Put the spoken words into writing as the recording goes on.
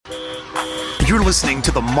You're listening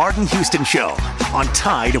to The Martin Houston Show on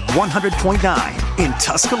Tide 100.9 in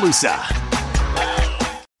Tuscaloosa.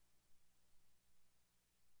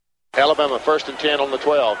 Alabama 1st and 10 on the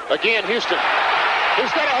 12. Again, Houston.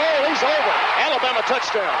 He's got a hole. He's over. Alabama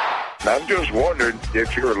touchdown. I'm just wondering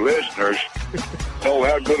if your listeners know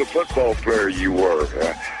how good a football player you were.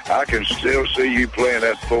 I can still see you playing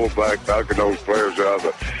that fullback, knocking those players out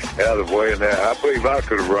of the way. And I believe I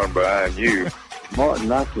could have run behind you. Martin,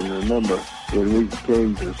 I can remember when we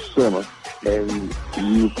came to summer and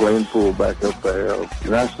you were playing fullback up there,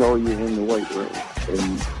 and I saw you in the weight room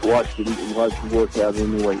and watched you work out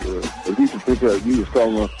in the weight room. If you were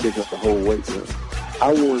strong enough to pick up the whole weight room.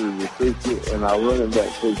 I wanted to fix it, and our running back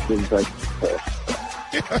coach didn't take the pass.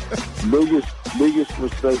 Biggest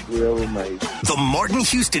mistake we ever made. The Martin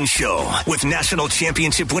Houston Show with national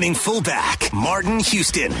championship winning fullback Martin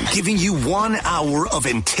Houston, giving you 1 hour of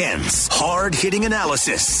intense, hard-hitting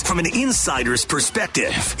analysis from an insider's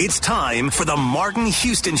perspective. It's time for the Martin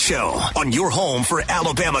Houston Show on your home for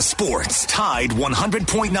Alabama sports, Tide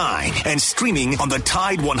 100.9, and streaming on the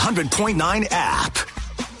Tide 100.9 app.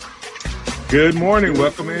 Good morning.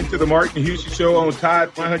 Welcome into the Martin Houston Show on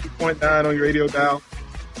Tide 100.9 on your radio dial.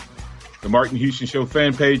 The Martin Houston Show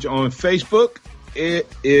fan page on Facebook. It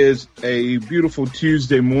is a beautiful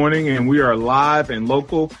Tuesday morning, and we are live and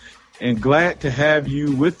local and glad to have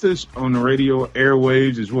you with us on the radio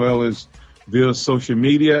airwaves as well as via social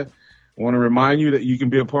media. I want to remind you that you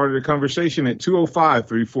can be a part of the conversation at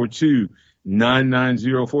 205-342-9904,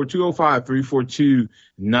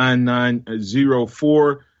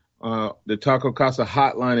 205-342-9904. The Taco Casa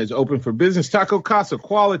hotline is open for business. Taco Casa,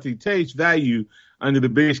 quality, taste, value under the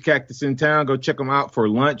biggest cactus in town. Go check them out for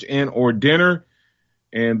lunch and or dinner,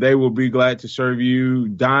 and they will be glad to serve you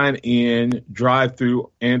dine in, drive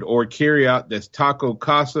through, and or carry out. That's Taco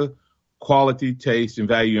Casa, quality, taste, and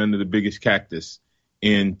value under the biggest cactus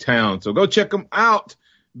in town. So go check them out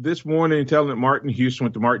this morning and tell them that Martin Houston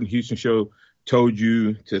with the Martin Houston Show told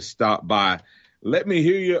you to stop by. Let me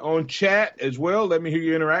hear you on chat as well. Let me hear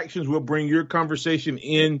your interactions. We'll bring your conversation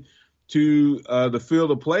in to the field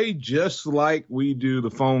of play, just like we do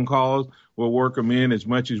the phone calls. We'll work them in as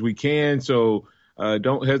much as we can. So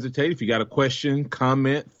don't hesitate. If you got a question,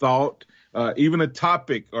 comment, thought, even a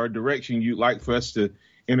topic or direction you'd like for us to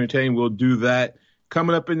entertain, we'll do that.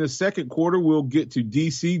 Coming up in the second quarter, we'll get to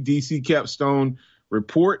DC Capstone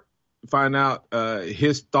report, find out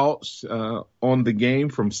his thoughts on the game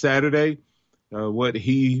from Saturday. How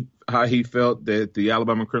he felt that the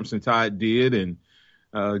Alabama Crimson Tide did and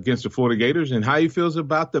against the Florida Gators, and how he feels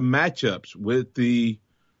about the matchups with the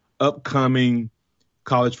upcoming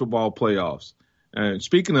college football playoffs.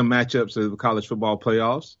 Speaking of matchups of the college football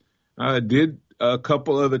playoffs, did a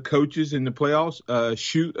couple of the coaches in the playoffs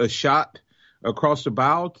shoot a shot across the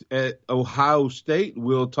bow at Ohio State?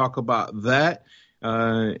 We'll talk about that.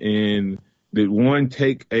 And did one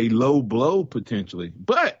take a low blow potentially?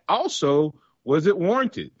 But also, was it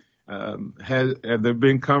warranted? Have there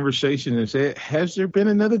been conversations and said, has there been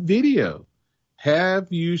another video?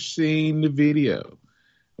 Have you seen the video?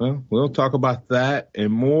 Well, we'll talk about that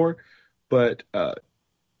and more. But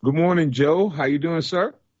good morning, Joe. How you doing,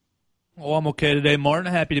 sir? Oh, I'm okay today, Martin.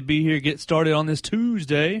 Happy to be here. Get started on this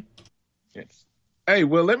Tuesday. Yes. Hey,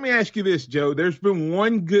 well, let me ask you this, Joe. There's been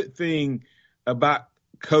one good thing about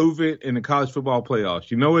COVID and the college football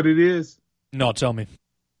playoffs. You know what it is? No, tell me.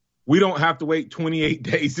 We don't have to wait 28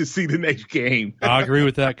 days to see the next game. I agree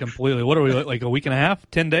with that completely. What are we, like a week and a half,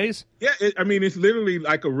 10 dadays? Yeah, it's literally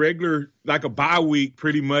like a bye week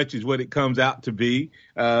pretty much is what it comes out to be.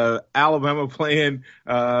 Alabama playing,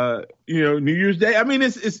 New Year's Day. I mean,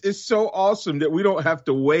 it's so awesome that we don't have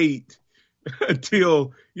to wait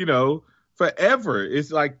until, forever.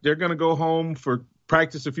 It's like they're going to go home for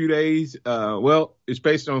practice a few days. Well, it's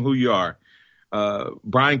based on who you are.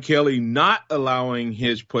 Brian Kelly not allowing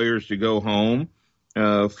his players to go home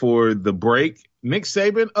for the break. Nick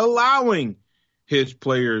Saban allowing his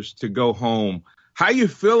players to go home. How you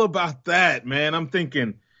feel about that, man? I'm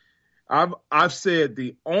thinking, I've said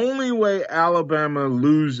the only way Alabama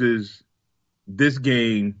loses this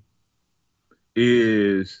game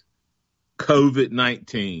is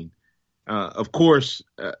COVID-19. Of course,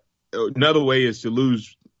 another way is to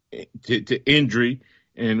lose to injury.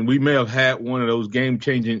 And we may have had one of those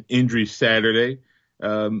game-changing injuries Saturday.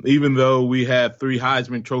 Even though we have 3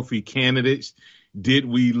 Heisman Trophy candidates, did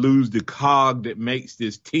we lose the cog that makes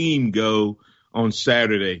this team go on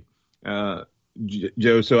Saturday,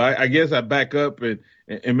 Joe? So I guess I back up and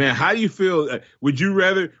man, how do you feel? Would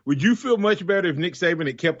you feel much better if Nick Saban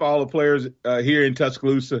had kept all the players here in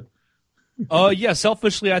Tuscaloosa? Yeah,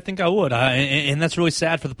 selfishly, I think I would. And that's really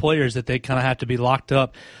sad for the players that they kind of have to be locked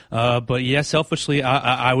up. But yeah, selfishly,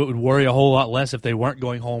 I would worry a whole lot less if they weren't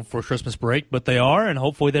going home for Christmas break. But they are, and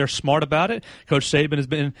hopefully they're smart about it. Coach Saban has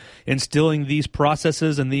been instilling these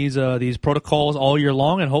processes and these protocols all year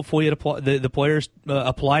long, and hopefully the players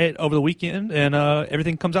apply it over the weekend, and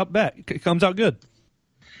everything comes out good.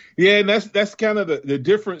 Yeah, and that's kind of the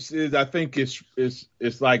difference is I think it's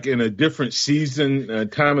like in a different season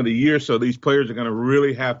time of the year, so these players are going to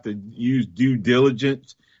really have to use due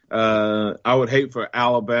diligence. I would hate for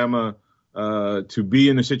Alabama to be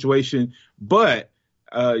in a situation, but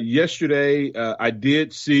yesterday I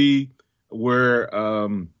did see where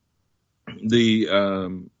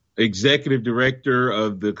the executive director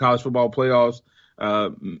of the college football playoffs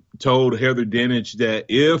told Heather Dinich that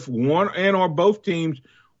if one and or both teams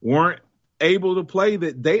weren't able to play,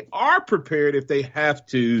 that they are prepared if they have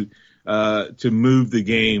to move the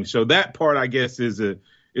game. So that part, I guess, is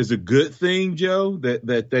a good thing, Joe,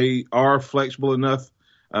 that they are flexible enough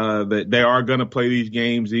that they are going to play these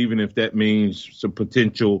games, even if that means some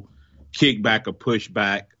potential kickback or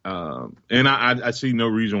pushback. And I see no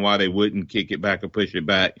reason why they wouldn't kick it back or push it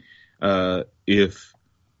back if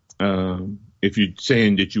you're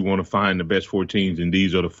saying that you want to find the best 4 teams, and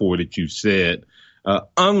these are the 4 that you said.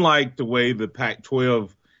 Unlike the way the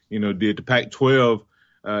Pac-12, did the Pac-12,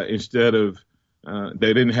 instead of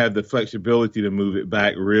they didn't have the flexibility to move it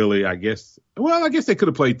back. Really, I guess they could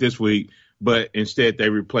have played this week, but instead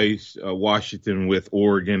they replaced Washington with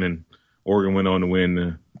Oregon, and Oregon went on to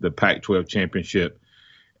win the Pac-12 championship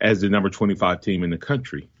as the number 25 team in the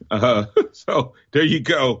country. So there you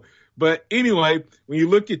go. But anyway, when you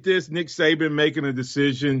look at this, Nick Saban making a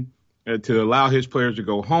decision to allow his players to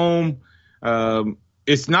go home.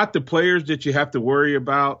 It's not the players that you have to worry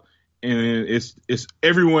about, and it's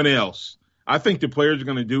everyone else. I think the players are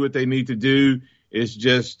going to do what they need to do. It's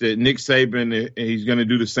just that Nick Saban, he's going to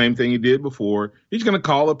do the same thing he did before. He's going to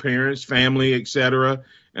call the parents, family, etc.,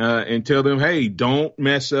 and tell them, hey, don't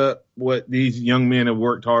mess up what these young men have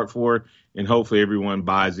worked hard for, and hopefully everyone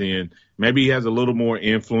buys in. Maybe he has a little more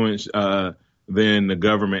influence than the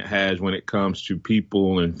government has when it comes to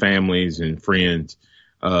people and families and friends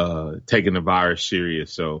taking the virus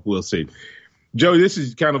serious. So we'll see. Joe, this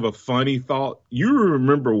is kind of a funny thought. You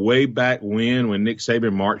remember way back when Nick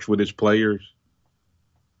Saban marched with his players?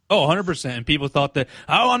 Oh, 100%. And people thought that,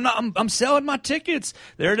 I'm selling my tickets.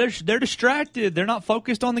 They're distracted. They're not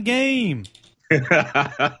focused on the game.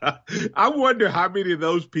 I wonder how many of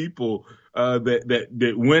those people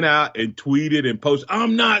that went out and tweeted and posted,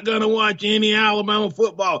 I'm not going to watch any Alabama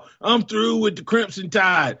football. I'm through with the Crimson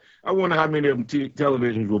Tide. I wonder how many of them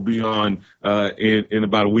televisions will be on in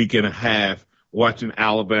about a week and a half watching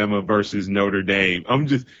Alabama versus Notre Dame.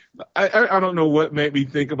 I don't know what made me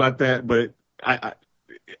think about that, but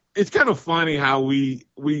it's kind of funny how we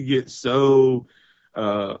get so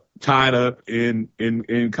tied up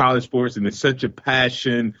in college sports, and it's such a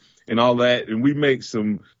passion and all that, and we make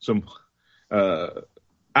some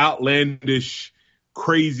outlandish,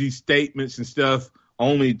 crazy statements and stuff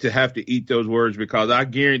only to have to eat those words, because I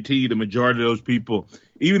guarantee you the majority of those people,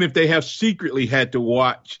 even if they have secretly had to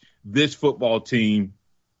watch this football team,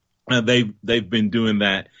 they've been doing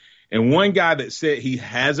that. And one guy that said he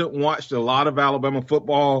hasn't watched a lot of Alabama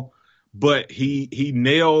football, but he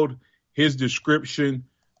nailed his description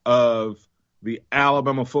of the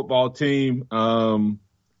Alabama football team, and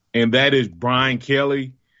that is Brian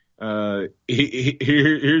Kelly.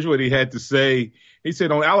 Here's what he had to say. He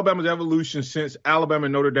said, on Alabama's evolution since Alabama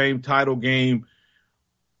Notre Dame title game,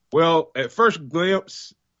 well, at first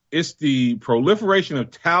glimpse, it's the proliferation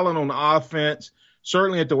of talent on the offense,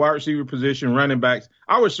 certainly at the wide receiver position, running backs.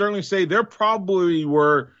 I would certainly say they're probably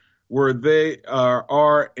where they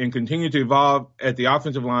are and continue to evolve at the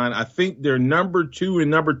offensive line. I think their number 2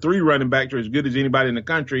 and number 3 running backs are as good as anybody in the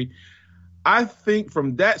country. I think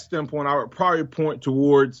from that standpoint, I would probably point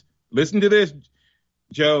towards, listen to this,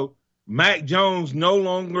 Joe, Mac Jones no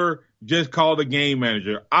longer just called a game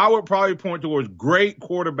manager. I would probably point towards great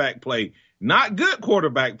quarterback play. Not good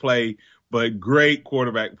quarterback play, but great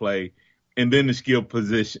quarterback play. And then the skill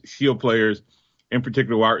players, in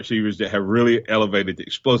particular wide receivers, that have really elevated the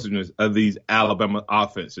explosiveness of these Alabama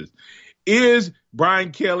offenses. Is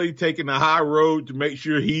Brian Kelly taking the high road to make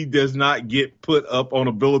sure he does not get put up on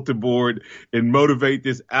a bulletin board and motivate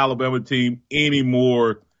this Alabama team any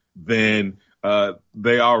more than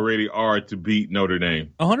they already are to beat Notre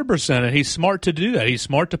Dame? 100%. And he's smart to do that. He's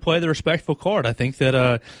smart to play the respectful card. I think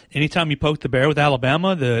that anytime you poke the bear with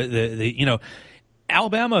Alabama,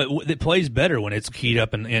 Alabama that plays better when it's keyed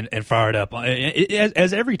up and fired up,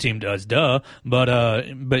 as every team does,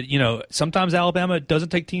 But you know, sometimes Alabama doesn't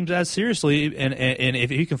take teams as seriously, and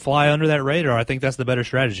if you can fly under that radar, I think that's the better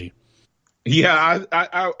strategy. Yeah,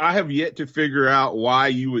 I have yet to figure out why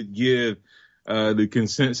you would give the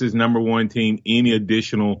consensus number one team any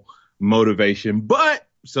additional motivation, but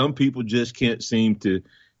some people just can't seem to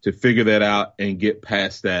figure that out and get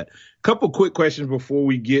past that. Couple quick questions before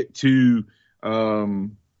we get to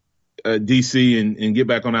DC and get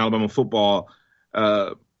back on Alabama football.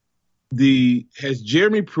 Has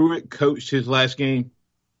Jeremy Pruitt coached his last game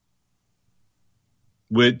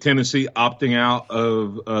with Tennessee opting out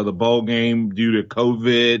of the bowl game due to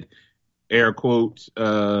COVID, air quotes,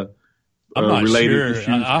 I'm not related sure.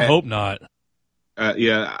 issues? I hope not.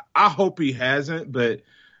 Yeah, I hope he hasn't, but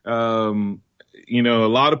you know, a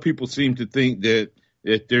lot of people seem to think that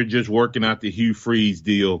they're just working out the Hugh Freeze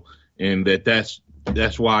deal, and that's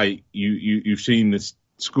why you've seen this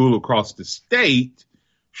school across the state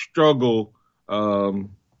struggle to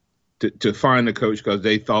find a coach because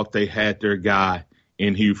they thought they had their guy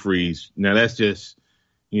in Hugh Freeze. Now that's just,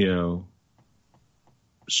 you know,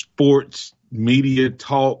 sports media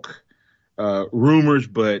talk, rumors,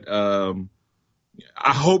 but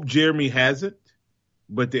I hope Jeremy hasn't.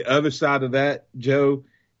 But the other side of that, Joe,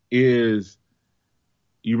 is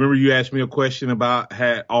you remember you asked me a question about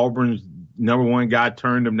had Auburn's number one guy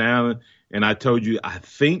turned him down, and I told you I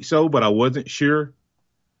think so, but I wasn't sure.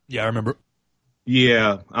 Yeah, I remember.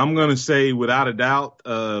 Yeah, I'm going to say without a doubt,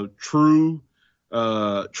 true.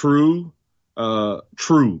 So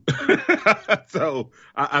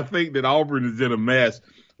I think that Auburn is in a mess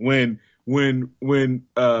when whether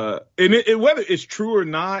it's true or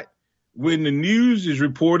not, when the news is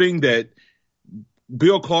reporting that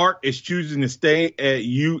Bill Clark is choosing to stay at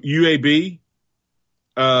UAB,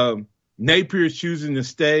 Napier is choosing to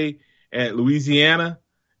stay at Louisiana,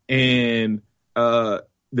 and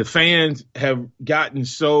the fans have gotten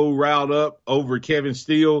so riled up over Kevin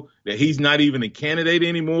Steele that he's not even a candidate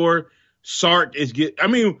anymore. Sark is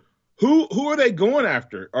who are they going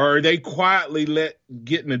after? Or are they quietly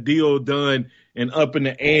getting a deal done and upping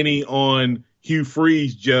the ante on Hugh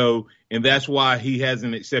Freeze, Joe, and that's why he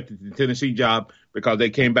hasn't accepted the Tennessee job, because they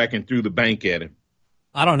came back and threw the bank at him?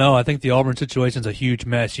 I don't know. I think the Auburn situation's a huge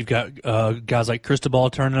mess. You've got guys like Cristobal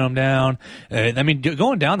turning them down.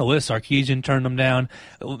 Going down the list, Sarkisian turned them down.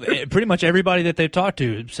 Pretty much everybody that they've talked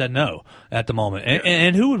to said no at the moment.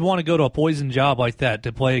 And who would want to go to a poison job like that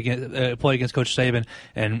to play against Coach Saban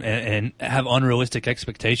and have unrealistic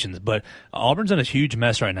expectations? But Auburn's in a huge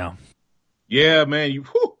mess right now. Yeah, man.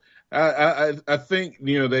 I think,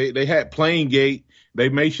 you know, they had Plaingate. They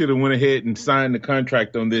may should have went ahead and signed the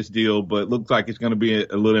contract on this deal, but it looks like it's going to be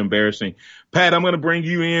a little embarrassing. Pat, I'm going to bring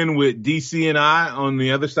you in with DC and I on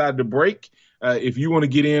the other side of the break. If you want to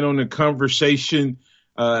get in on the conversation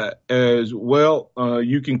as well,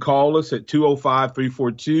 you can call us at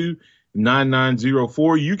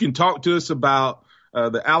 205-342-9904. You can talk to us about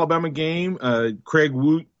the Alabama game. Craig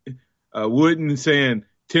Wooden saying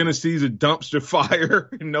Tennessee's a dumpster fire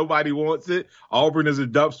and nobody wants it. Auburn is a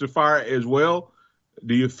dumpster fire as well.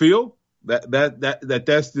 Do you feel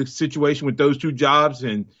that's the situation with those two jobs,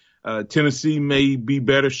 and Tennessee may be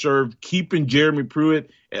better served keeping Jeremy Pruitt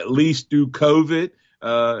at least through COVID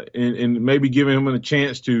and maybe giving him a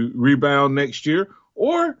chance to rebound next year?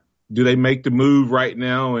 Or do they make the move right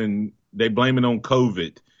now and they blame it on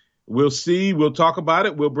COVID? We'll see. We'll talk about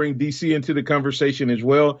it. We'll bring DC into the conversation as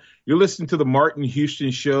well. You're listening to the Martin Houston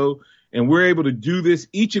Show, and we're able to do this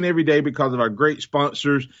each and every day because of our great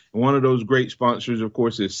sponsors. And one of those great sponsors, of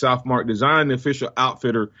course, is Southmark Design, the official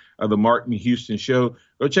outfitter of the Martin Houston Show.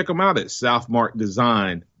 Go check them out at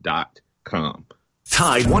southmarkdesign.com.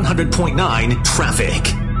 Tide 100.9 traffic.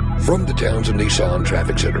 From the Townsend Nissan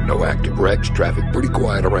Traffic Center, no active wrecks. Traffic pretty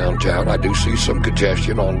quiet around town. I do see some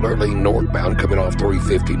congestion on Lurleen northbound coming off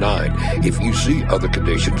 359. If you see other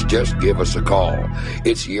conditions, just give us a call.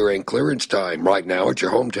 It's year-end clearance time right now at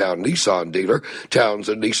your hometown Nissan dealer,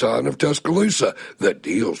 Townsend Nissan of Tuscaloosa. The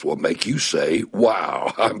deals will make you say,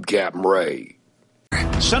 wow. I'm Captain Ray.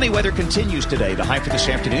 Sunny weather continues today. The high for this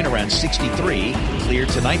afternoon around 63. Clear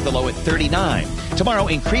tonight, the low at 39. Tomorrow,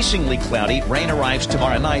 increasingly cloudy. Rain arrives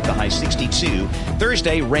tomorrow night, the high 62.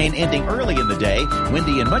 Thursday, rain ending early in the day.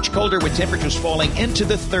 Windy and much colder with temperatures falling into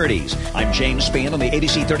the 30s. I'm James Spann on the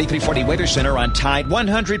ABC 3340 Weather Center on Tide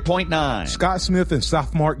 100.9. Scott Smith and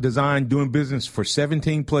Southmark Design, doing business for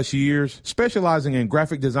 17 plus years, specializing in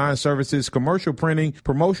graphic design services, commercial printing,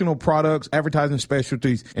 promotional products, advertising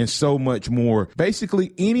specialties, and so much more. Basically,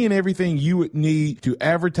 basically any and everything you would need to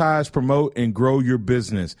advertise, promote, and grow your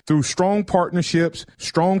business. Through strong partnerships,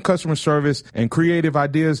 strong customer service, and creative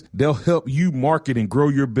ideas, they'll help you market and grow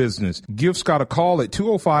your business. Give Scott a call at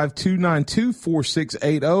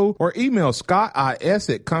 205-292-4680 or email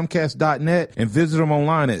scottis@comcast.net and visit him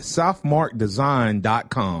online at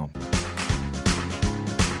southmarkdesign.com.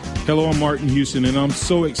 Hello, I'm Martin Houston, and I'm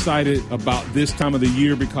so excited about this time of the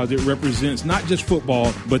year because it represents not just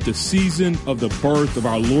football, but the season of the birth of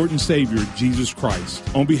our Lord and Savior, Jesus Christ.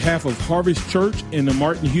 On behalf of Harvest Church and the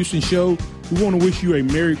Martin Houston Show, we want to wish you a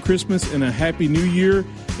Merry Christmas and a Happy New Year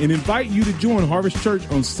and invite you to join Harvest Church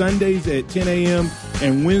on Sundays at 10 a.m.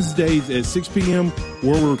 and Wednesdays at 6 p.m.,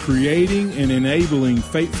 where we're creating and enabling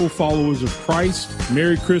faithful followers of Christ.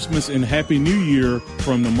 Merry Christmas and Happy New Year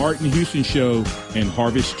from the Martin Houston Show and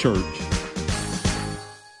Harvest Church.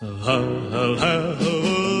 I'll have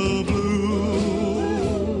a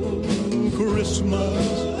blue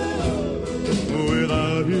Christmas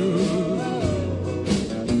without you.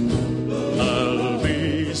 I'll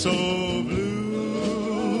be so blue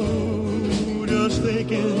just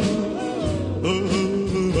thinking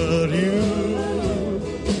about you.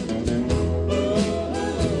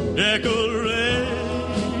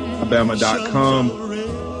 Alabama.com.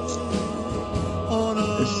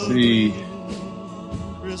 Let's see.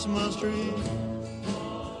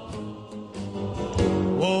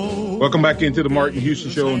 Welcome back into the Martin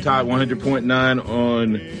Houston Show on Tide 100.9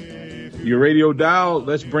 on your radio dial.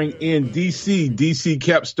 Let's bring in DC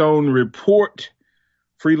Capstone Report.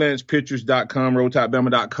 FreelancePictures.com,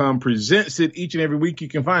 RollTideBama.com presents it each and every week. You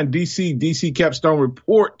can find DC Capstone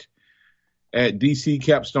Report at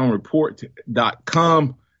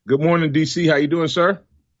DCCapstoneReport.com. Good morning, DC. How you doing, sir?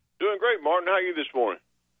 Doing great, Martin. How are you this morning?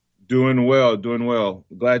 Doing well.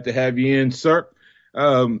 Glad to have you in, sir.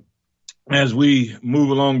 As we move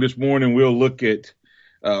along this morning, we'll look at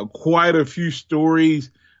quite a few stories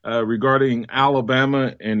regarding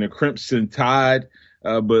Alabama and the Crimson Tide.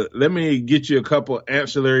 But let me get you a couple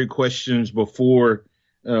ancillary questions before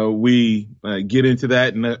we get into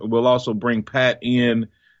that. And we'll also bring Pat in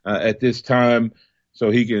at this time so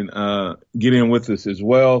he can get in with us as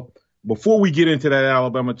well. Before we get into that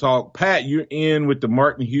Alabama talk, Pat, you're in with the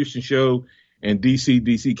Martin Houston Show and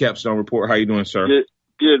DC Capstone Report. How you doing, sir?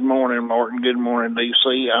 Good morning, Martin. Good morning,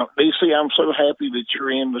 DC. DC, I'm so happy that you're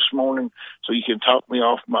in this morning so you can talk me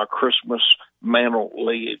off my Christmas mantle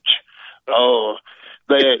ledge.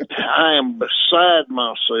 That I am beside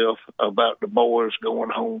myself about the boys going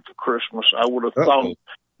home for Christmas. I would have thought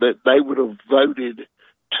that they would have voted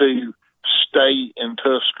to stay in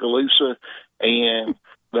Tuscaloosa and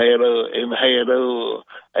had a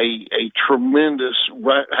tremendous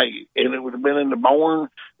right. Hey, and it would have been in the barn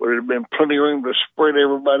where there'd have been plenty of room to spread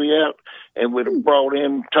everybody out, and would have brought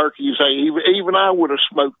in turkeys. Hey, even I would have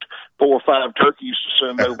smoked 4 or 5 turkeys to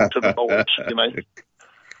send over to the boys. You know.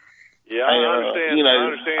 Yeah, I understand. I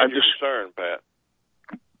understand your concern, Pat.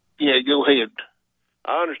 Yeah, go ahead.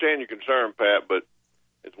 I understand your concern, Pat, but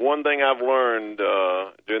it's one thing I've learned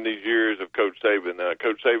during these years of Coach Saban.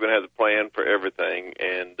 Coach Saban has a plan for everything,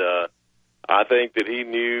 and I think that he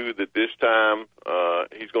knew that this time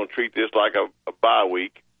he's going to treat this like a bye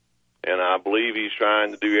week, and I believe he's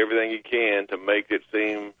trying to do everything he can to make it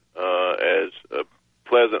seem as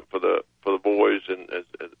pleasant for the boys and as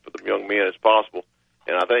for the young men as possible.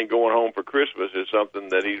 And I think going home for Christmas is something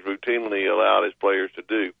that he's routinely allowed his players to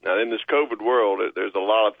do. Now, in this COVID world, there's a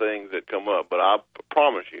lot of things that come up, but I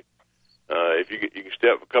promise you, if you can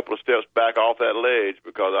step a couple of steps back off that ledge,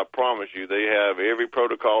 because I promise you they have every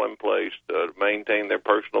protocol in place to maintain their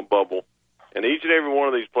personal bubble. And each and every one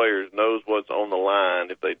of these players knows what's on the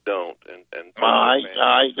line if they don't. All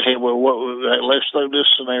right. Hey, well, let's throw this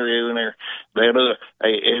scenario in there. That,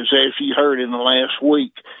 as you heard in the last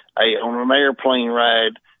week, on an airplane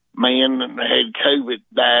ride, man that had COVID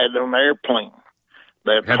died on an airplane.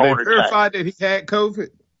 Have they verified that he had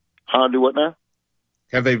COVID? Do what now?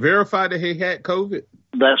 Have they verified that he had COVID?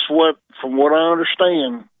 That's from what I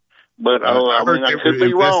understand. But I could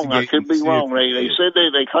be wrong. They said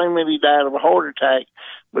they claim that he died of a heart attack,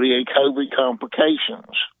 but he had COVID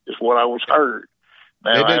complications. Is what I was heard.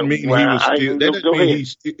 Now, that doesn't mean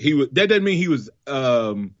That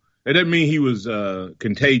doesn't mean he was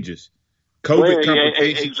contagious. COVID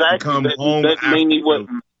complications come home after. Mean he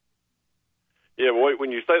wasn't. Yeah, but when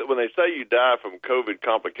they say you die from COVID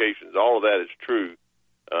complications, all of that is true.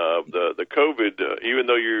 The COVID, even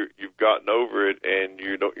though you've gotten over it and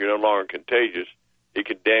you're no longer contagious, it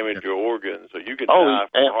can damage your organs. So you can die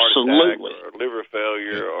from a heart attack or liver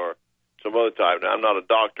failure or some other type. Now, I'm not a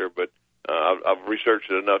doctor, but I've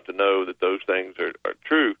researched it enough to know that those things are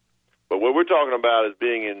true. But what we're talking about is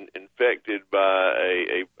being infected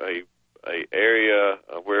by a area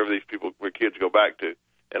wherever where kids go back to.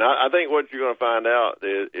 And I think what you're going to find out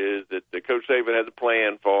is that the Coach Saban has a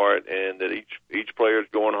plan for it, and that each player is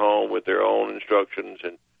going home with their own instructions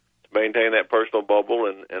and to maintain that personal bubble.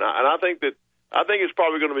 And I think it's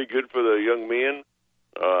probably going to be good for the young men.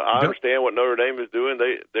 I understand what Notre Dame is doing.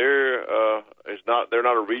 They're not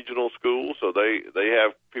a regional school, so they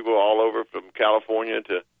have people all over from California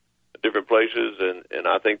to different places, and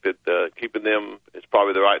I think that keeping them is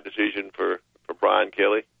probably the right decision for Brian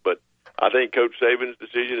Kelly. But I think Coach Saban's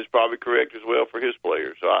decision is probably correct as well for his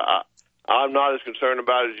players. So I'm not as concerned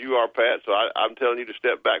about it as you are, Pat. So I'm telling you to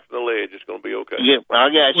step back from the ledge. It's going to be okay. Yeah, I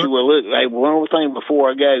got you. Well, look, hey, one other thing before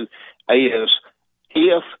I go is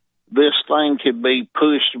if this thing could be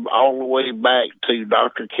pushed all the way back to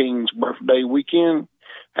Dr. King's birthday weekend,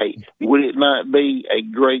 hey, would it not be a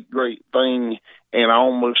great, great thing? And I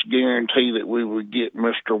almost guarantee that we would get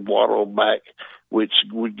Mr. Waddle back, which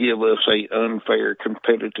would give us a unfair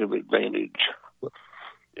competitive advantage.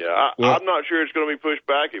 Yeah, I'm not sure it's going to be pushed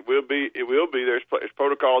back. It will be. There's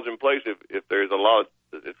protocols in place if there's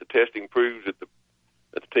if the testing proves that the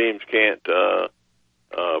teams can't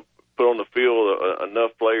put on the field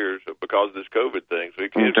enough players because of this COVID thing. So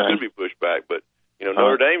it could be pushed back. But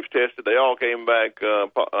Notre Dame's tested; they all came back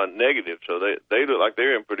negative, so they look like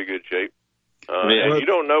they're in pretty good shape. And you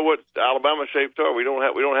don't know what Alabama's shapes are. We don't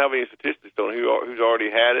have any statistics on who's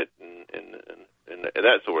already had it and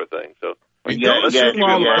that sort of thing. So keep in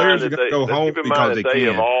mind that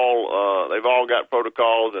they've all got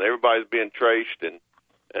protocols and everybody's being traced,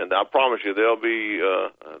 and I promise you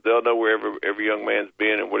they'll know where every young man's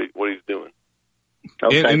been and what he's doing.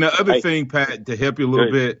 Okay. And the other thing, Pat, to help you a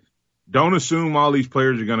little bit, don't assume all these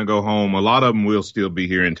players are going to go home. A lot of them will still be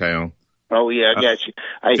here in town. Oh, yeah, I got you.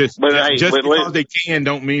 Hey, just because they can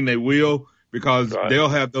don't mean they will, because they'll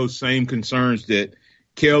have those same concerns that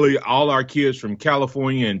Kelly, all our kids from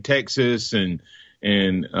California and Texas and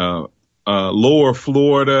lower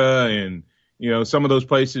Florida and, some of those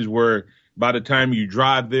places where by the time you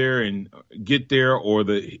drive there and get there or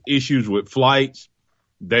the issues with flights,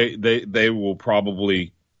 they will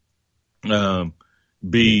probably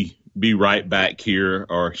be right back here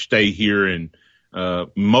or stay here, and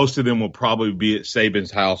most of them will probably be at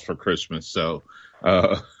Saban's house for Christmas. So,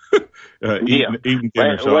 eating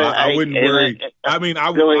dinner. So I wouldn't worry. I mean,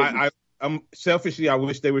 I'm selfishly, I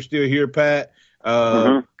wish they were still here, Pat.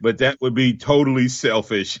 But that would be totally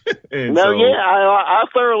selfish. I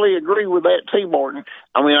thoroughly agree with that too, Martin.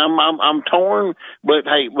 I mean, I'm torn, but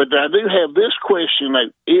I do have this question: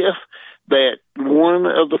 if that one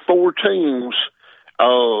of the four teams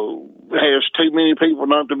has too many people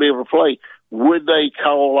not to be able to play, would they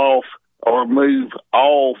call off or move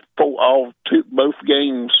both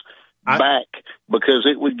games back, because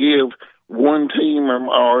it would give one team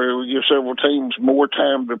or it would give several teams more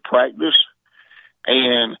time to practice,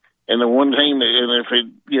 and the one team, and if it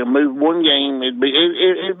moved one game, the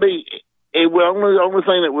only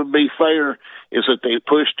thing that would be fair is that they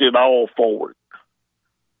pushed it all forward.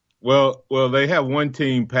 Well, they have one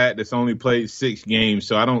team, Pat, that's only played 6 games,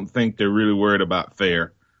 so I don't think they're really worried about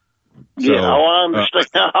fair. So, I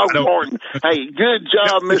understand. Martin. Hey, good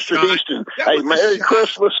job, Mr. Houston. Hey, Merry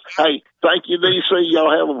Christmas. Hey, thank you, DC.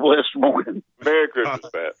 Y'all have a blessed morning. Merry Christmas,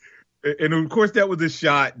 Pat. And, of course, that was a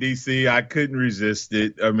shot, DC. I couldn't resist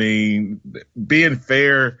it. I mean, being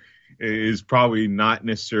fair is probably not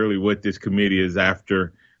necessarily what this committee is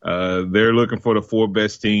after. They're looking for the 4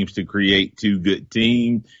 best teams to create 2 good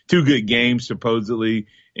games, supposedly,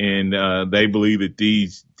 and they believe that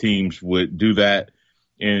these teams would do that.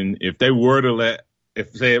 And if they were to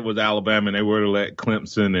say it was Alabama and they were to let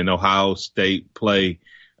Clemson and Ohio State play,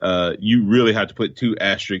 you really have to put 2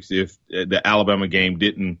 asterisks if the Alabama game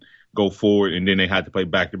didn't go forward, and then they had to play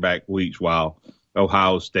back-to-back weeks while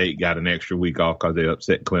Ohio State got an extra week off because they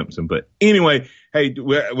upset Clemson. But anyway, hey,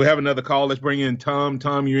 we have another call. Let's bring in Tom.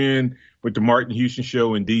 Tom, you're in with the Martin Houston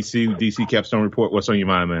Show in D.C., DC Capstone Report. What's on your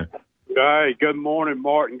mind, man? Hey, good morning,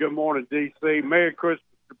 Martin. Good morning, D.C. Merry Christmas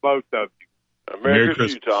to both of you. Merry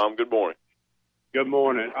Christmas to you, Tom. Good morning. Good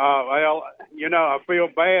morning. Well, I feel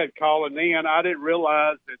bad calling in. I didn't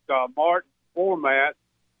realize that Martin's format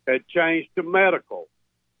had changed to medical.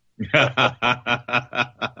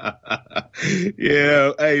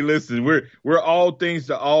 Yeah. Hey, listen, we're all things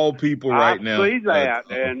to all people right now. I see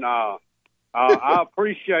that, and I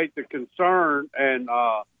appreciate the concern and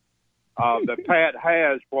that Pat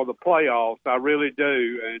has for the playoffs. I really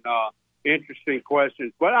do, and interesting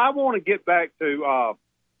questions. But I want to get back to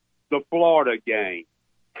the Florida game.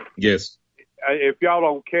 Yes. If y'all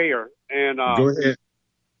don't care. And go ahead.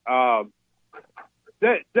 that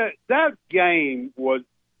game was,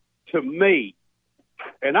 to me,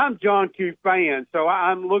 and I'm John Q fan, so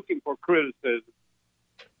I'm looking for criticism.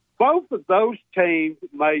 Both of those teams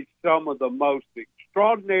made some of the most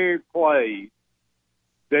extraordinary plays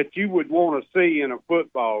that you would want to see in a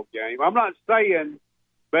football game. I'm not saying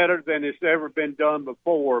better than it's ever been done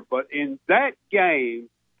before, but in that game,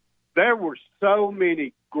 there were so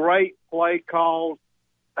many great play calls.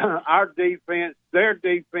 Our defense, their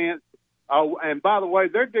defense. Oh, and by the way,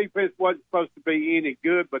 their defense wasn't supposed to be any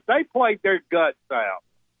good, but they played their guts out.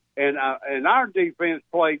 And our defense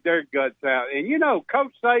played their guts out. And, you know,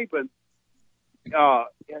 Coach Saban,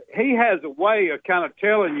 he has a way of kind of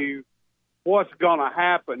telling you what's going to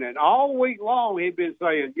happen. And all week long he'd been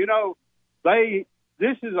saying, you know,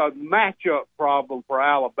 this is a matchup problem for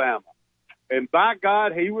Alabama. And by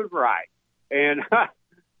God, he was right. And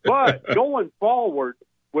but going forward,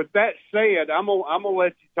 with that said, I'm gonna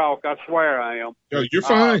let you talk. I swear I am. No, you're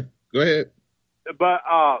fine. Go ahead. But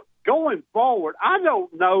going forward, I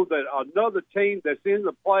don't know that another team that's in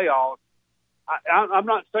the playoffs, I'm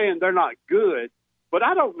not saying they're not good, but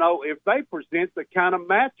I don't know if they present the kind of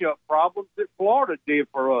matchup problems that Florida did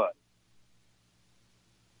for us.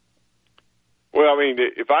 Well, I mean,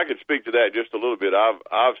 if I could speak to that just a little bit,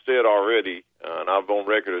 I've said already, and I've on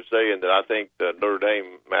record as saying that I think the Notre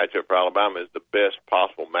Dame matchup for Alabama is the best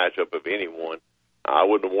possible matchup of anyone. I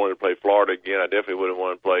wouldn't have wanted to play Florida again. I definitely wouldn't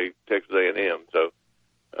want to play Texas A&M. So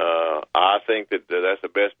I think that that's the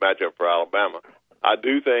best matchup for Alabama. I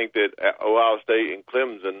do think that Ohio State and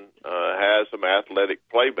Clemson has some athletic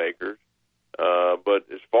playmakers. But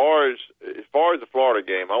as far as the Florida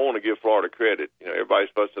game, I want to give Florida credit. You know, everybody's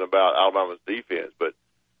fussing about Alabama's defense, but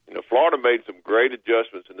you know, Florida made some great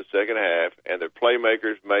adjustments in the second half, and their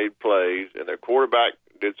playmakers made plays, and their quarterback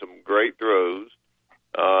did some great throws.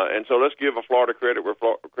 And so let's give Florida credit where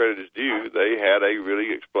credit is due. They had a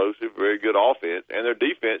really explosive, very good offense, and their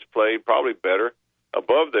defense played probably better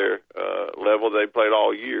above their level they played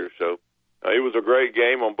all year. So it was a great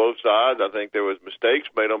game on both sides. I think there was mistakes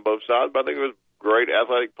made on both sides, but I think there was great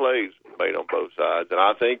athletic plays made on both sides. And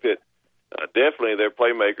I think that definitely their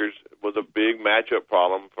playmakers was a big matchup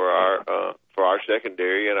problem for our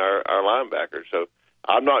secondary and our linebackers. So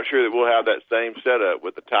I'm not sure that we'll have that same setup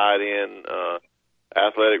with the tight end,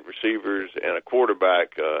 athletic receivers, and a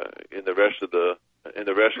quarterback in the rest of the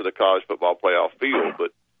college football playoff field.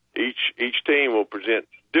 But each team will present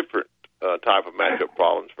different type of matchup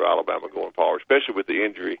problems for Alabama going forward, especially with the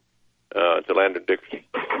injury to Landon Dickerson.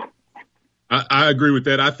 I agree with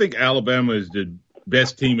that. I think Alabama is the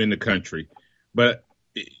best team in the country. But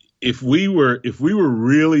if we were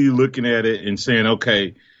really looking at it and saying,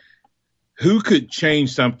 okay, who could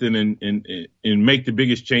change something and make the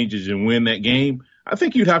biggest changes and win that game, I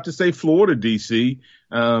think you'd have to say Florida, DC.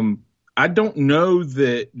 I don't know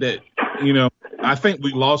that you know, I think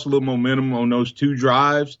we lost a little momentum on those two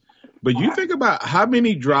drives. But you think about how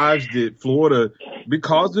many drives did Florida,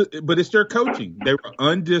 but it's their coaching. They were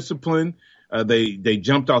undisciplined. They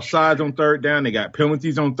jumped off sides on third down. They got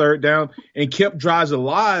penalties on third down and kept drives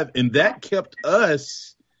alive. And that kept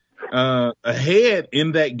us ahead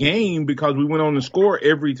in that game because we went on to score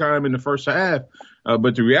every time in the first half.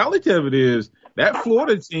 But the reality of it is that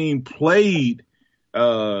Florida team played,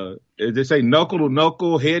 as they say, knuckle to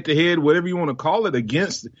knuckle, head to head, whatever you want to call it,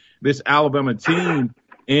 against this Alabama team.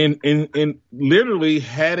 And literally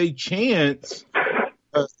had a chance,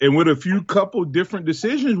 and with a couple different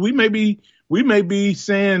decisions, we may be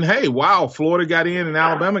saying, hey, wow, Florida got in and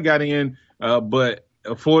Alabama got in, but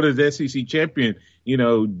Florida's SEC champion. You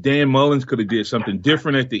know, Dan Mullins could have did something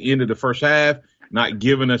different at the end of the first half, not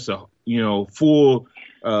giving us a full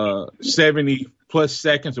 70 plus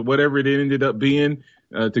seconds or whatever it ended up being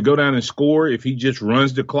to go down and score if he just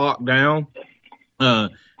runs the clock down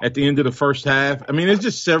at the end of the first half. I mean, there's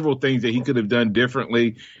just several things that he could have done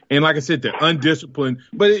differently. And like I said, they're undisciplined,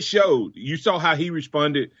 but it showed. You saw how he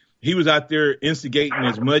responded. He was out there instigating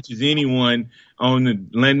as much as anyone on the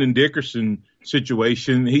Landon Dickerson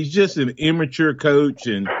situation. He's just an immature coach.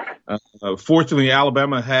 And fortunately,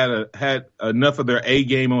 Alabama had enough of their A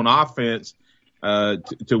game on offense to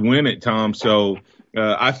win it, Tom. So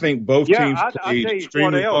I think both teams played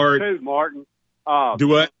extremely hard. Too, Martin. Do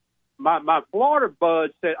what? My Florida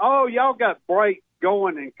bud said, "Oh, y'all got breaks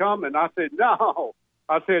going and coming." I said, "No."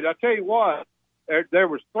 I said, "I tell you what, there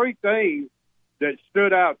was three things that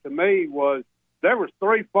stood out to me. Was there was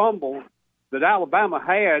three fumbles that Alabama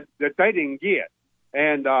had that they didn't get,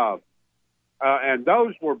 and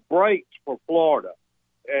those were breaks for Florida.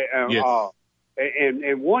 Yes.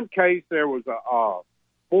 In one case, there was a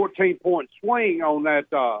 14-point swing on that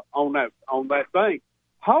thing.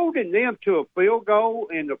 holding them to a field goal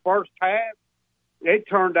in the first half, it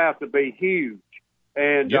turned out to be huge.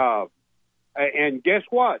 And and guess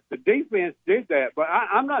what? The defense did that. But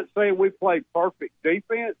I'm not saying we played perfect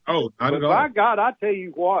defense. Oh, not at all. By God, I tell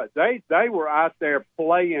you what, they were out there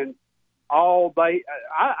playing all day.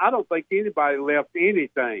 I don't think anybody left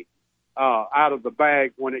anything out of the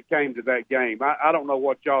bag when it came to that game. I don't know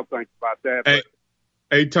what y'all think about that.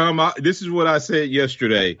 Hey Tom, this is what I said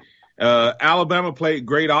yesterday. Alabama played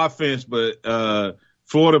great offense, but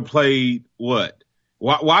Florida played what?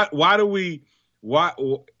 Why do we? Why,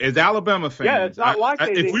 as Alabama fans? Yeah, it's not like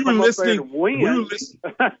if we were listening,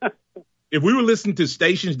 if we were listening to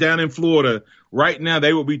stations down in Florida right now,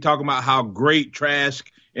 they would be talking about how great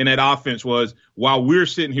Trask and that offense was, while we're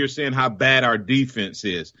sitting here saying how bad our defense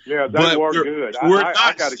is. Yeah, they were good.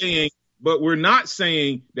 We're not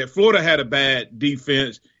saying that Florida had a bad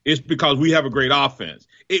defense. It's because we have a great offense.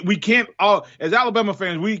 We can't all, as Alabama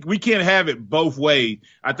fans, we can't have it both ways.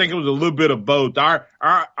 I think it was a little bit of both.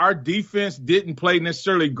 Our defense didn't play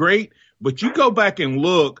necessarily great, but you go back and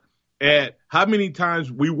look at how many times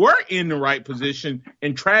we were in the right position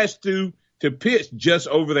and trashed to pitch just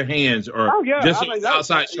over the hands or just on the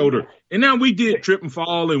outside shoulder. And now we did trip and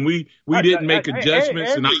fall, and we didn't make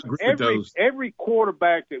adjustments, and I agree with those. Every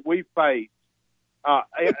quarterback that we face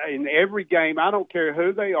in every game, I don't care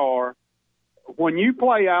who they are, when you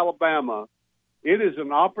play Alabama, it is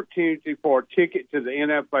an opportunity for a ticket to the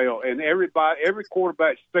NFL, and every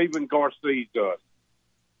quarterback Stephen Garcia does.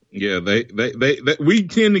 Yeah, we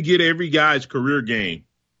tend to get every guy's career game.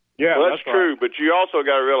 Yeah, well, that's true, but you also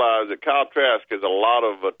got to realize that Kyle Trask has a lot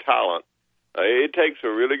of talent. It takes a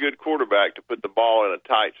really good quarterback to put the ball in a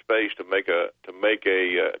tight space to make a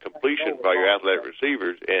completion by your athletic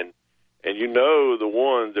receivers, and you know the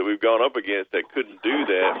ones that we've gone up against that couldn't do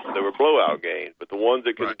that, they were blowout games. But the ones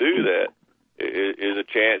that can do that is a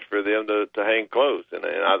chance for them to hang close. And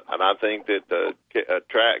I think that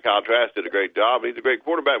Kyle Trask did a great job. He's a great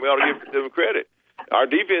quarterback. We ought to give him credit. Our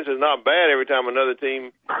defense is not bad every time another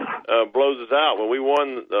team blows us out. When we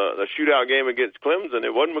won the shootout game against Clemson,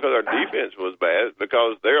 it wasn't because our defense was bad,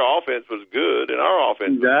 because their offense was good and our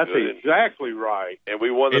offense was good. That's exactly right. And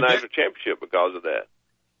we won the national championship because of that.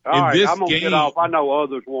 All right, I'm going to get off. I know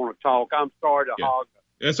others want to talk. I'm sorry to hog.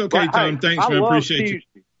 That's okay, Tom. Thanks, man. Appreciate you.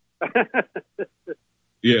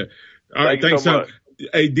 Yeah. All right, thanks, Tom.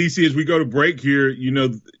 Hey, DC, as we go to break here,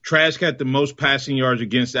 Trask had the most passing yards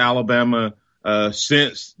against Alabama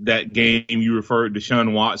since that game you referred to,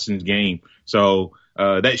 Deshaun Watson's game. So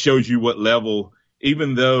that shows you what level,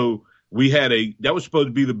 even though we had that was supposed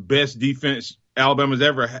to be the best defense Alabama's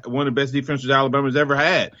ever had, one of the best defenses Alabama's ever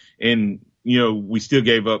had. And, we still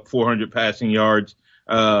gave up 400 passing yards.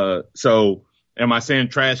 So am I saying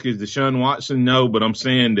Trask is Deshaun Watson? No, but I'm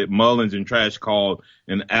saying that Mullins and Trask called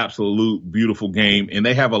an absolute beautiful game, and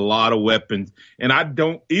they have a lot of weapons. And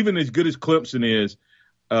even as good as Clemson is,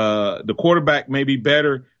 the quarterback may be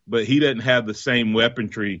better, but he doesn't have the same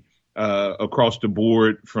weaponry across the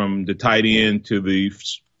board from the tight end to the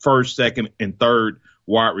first, second, and third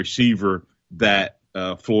wide receiver that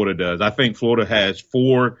Florida does. I think Florida has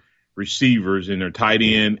 4 receivers in their tight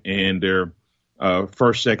end and their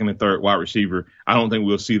first, second, and third wide receiver. I don't think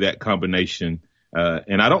we'll see that combination.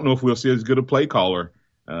 And I don't know if we'll see as good a play caller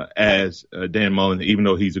as Dan Mullen, even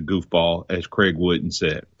though he's a goofball, as Craig Wooden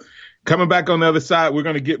said. Coming back on the other side, we're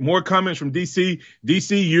going to get more comments from DC.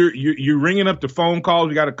 DC, you're ringing up the phone calls.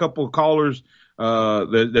 We got a couple of callers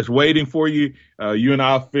that's waiting for you. You and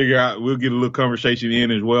I'll figure out, we'll get a little conversation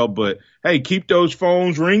in as well. But, hey, keep those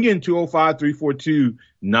phones ringing,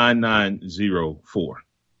 205-342-9904.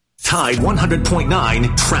 Tide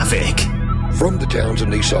 100.9 traffic. From the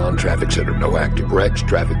Townsend Nissan Traffic Center, no active wrecks.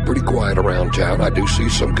 Traffic pretty quiet around town. I do see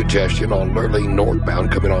some congestion on Lurleen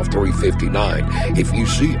northbound coming off 359. If you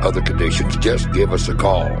see other conditions, just give us a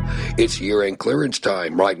call. It's year-end clearance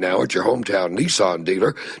time right now at your hometown Nissan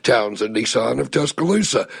dealer, Townsend Nissan of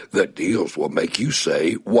Tuscaloosa. The deals will make you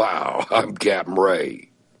say, wow. I'm Captain Ray.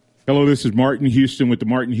 Hello, this is Martin Houston with the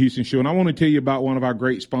Martin Houston Show, and I want to tell you about one of our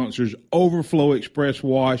great sponsors, Overflow Express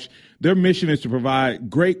Wash. Their mission is to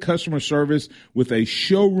provide great customer service with a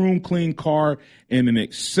showroom clean car and an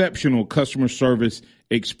exceptional customer service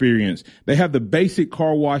experience. They have the basic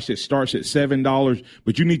car wash that starts at $7,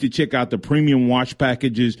 but you need to check out the premium wash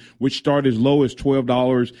packages, which start as low as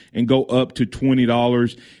 $12 and go up to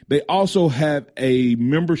 $20. They also have a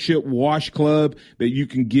membership wash club that you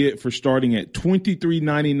can get for starting at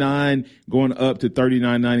 $23.99, going up to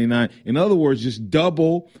 $39.99. In other words, just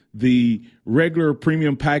double the regular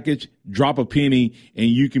premium package, drop a penny, and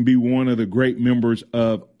you can be one of the great members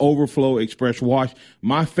of Overflow Express Wash.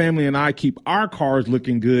 My family and I keep our cars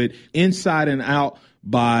looking good inside and out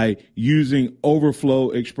by using Overflow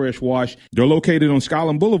Express Wash. They're located on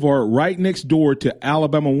Skyland Boulevard right next door to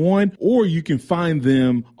Alabama One, or you can find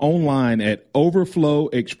them online at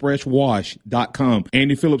overflowexpresswash.com.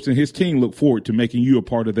 Andy Phillips and his team look forward to making you a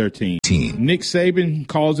part of their team. Nick Saban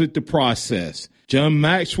calls it the process. John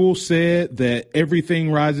Maxwell said that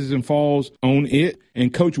everything rises and falls on it.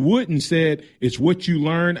 And Coach Wooden said it's what you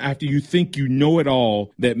learn after you think you know it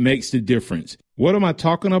all that makes the difference. What am I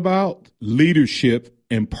talking about? Leadership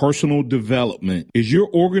and personal development. Is your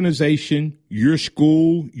organization, your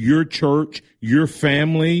school, your church, your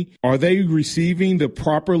family, are they receiving the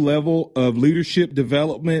proper level of leadership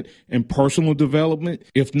development and personal development?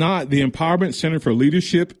 If not, the Empowerment Center for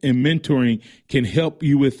Leadership and Mentoring can help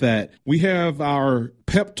you with that. We have our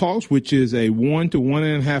Pep Talks, which is a 1 to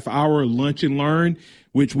 1.5 hour lunch and learn,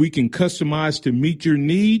 which we can customize to meet your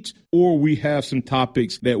needs, or we have some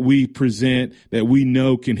topics that we present that we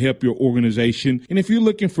know can help your organization. And if you're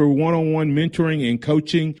looking for one-on-one mentoring and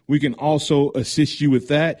coaching, we can also assist you with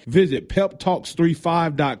that. Visit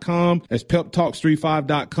peptalks35.com. That's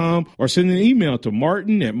peptalks35.com, or send an email to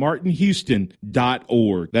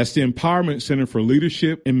martin@martinhouston.org. That's the Empowerment Center for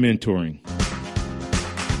Leadership and Mentoring.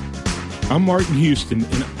 I'm Martin Houston,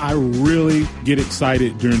 and I really get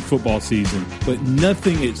excited during football season, but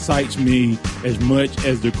nothing excites me as much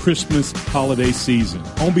as the Christmas holiday season.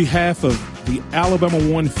 On behalf of the Alabama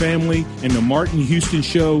One family and the Martin Houston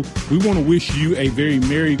Show, we want to wish you a very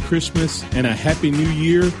Merry Christmas and a Happy New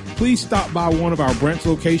Year. Please stop by one of our branch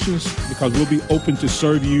locations because we'll be open to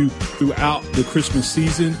serve you throughout the Christmas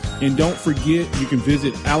season. And don't forget, you can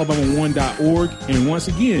visit alabama1.org. And once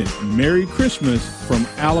again, Merry Christmas from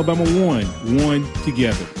Alabama One, one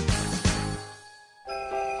together.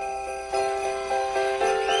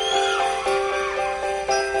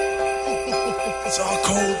 It's all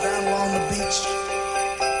cold down along the beach.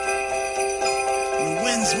 The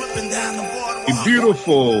wind's whipping down the boardwalk. A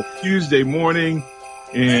beautiful Tuesday morning,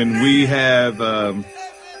 and we have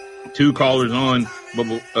two callers on.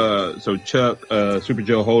 So Chuck, Super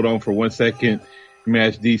Joe, hold on for 1 second. Let me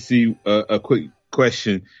ask DC a quick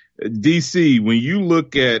question. DC, when you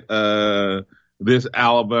look at this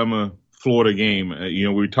Alabama-Florida game,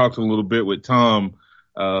 we talked a little bit with Tom.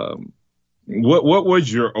 What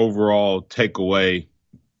was your overall takeaway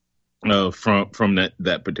from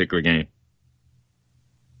that particular game?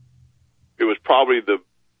 It was probably the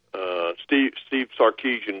Steve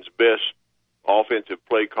Sarkisian's best offensive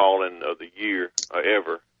play calling of the year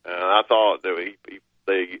ever. I thought that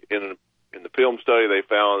they in the film study they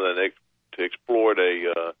found that to exploit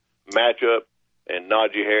a matchup, and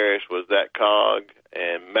Najee Harris was that cog,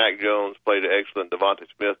 and Mac Jones played excellent. Devontae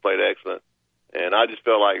Smith played excellent. And I just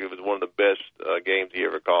felt like it was one of the best games he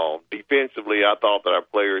ever called. Defensively, I thought that our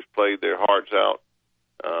players played their hearts out.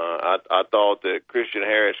 I thought that Christian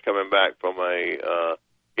Harris coming back from a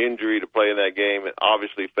injury to play in that game, and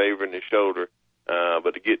obviously favoring his shoulder,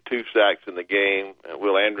 but to get 2 sacks in the game,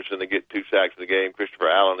 Will Anderson to get 2 sacks in the game, Christopher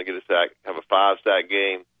Allen to get a sack, have a 5-sack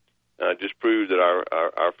game, just proves that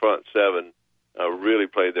our front seven really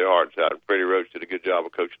played their hearts out. And Freddie Roach did a good job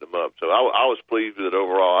of coaching them up. So I was pleased with it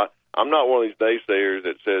overall. I'm not one of these naysayers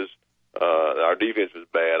that says our defense was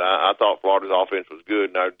bad. I thought Florida's offense was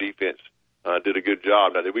good, and our defense did a good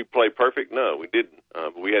job. Now, did we play perfect? No, we didn't.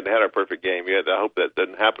 But we hadn't had our perfect game yet. I hope that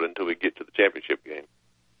doesn't happen until we get to the championship game.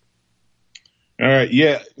 All right,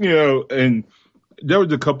 yeah, and there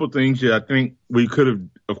was a couple things that I think we could have.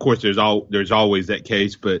 Of course, there's always that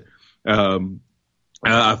case, but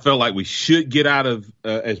I felt like we should get out of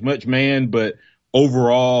as much man, but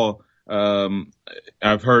overall.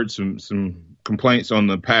 I've heard some complaints on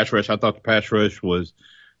the pass rush. I thought the pass rush was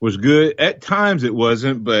good. At times it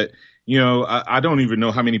wasn't, but I don't even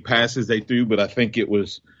know how many passes they threw, but I think it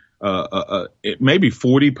was maybe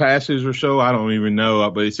 40 passes or so. I don't even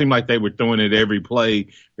know, but it seemed like they were throwing it every play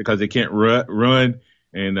because they can't run,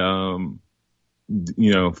 and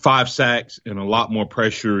 5 sacks and a lot more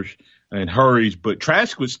pressures and hurries. But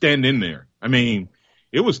Trask would stand in there. I mean,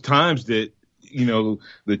 it was times that.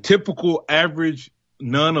 The typical average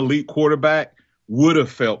non-elite quarterback would have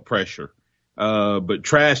felt pressure. But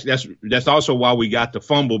Trask, that's also why we got the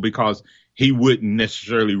fumble, because he wouldn't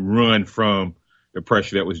necessarily run from the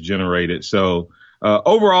pressure that was generated. So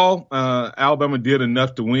overall, Alabama did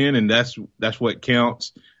enough to win, and that's what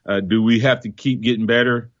counts. Do we have to keep getting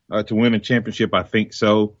better to win a championship? I think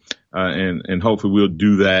so. And hopefully we'll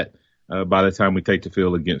do that by the time we take the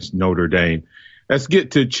field against Notre Dame. Let's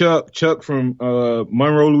get to Chuck. Chuck from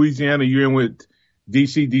Monroe, Louisiana. You're in with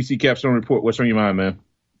DC Capstone Report. What's on your mind, man?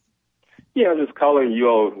 Yeah, I'm just calling you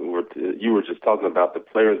all. You were just talking about the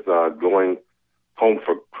players going home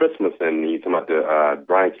for Christmas, and you talking about the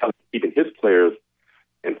Brian Kelly keeping his players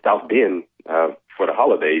in South Bend for the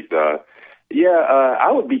holidays.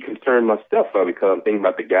 I would be concerned myself because I'm thinking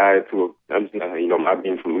about the guys who, my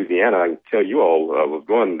being from Louisiana, I can tell you all was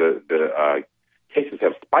going. The cases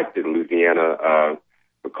have spiked in Louisiana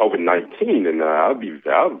for COVID-19, and I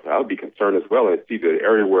would be concerned as well. And see the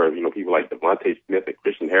area where people like Devontae Smith and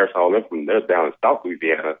Christian Harris, all of them from they're down in South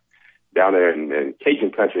Louisiana, down there in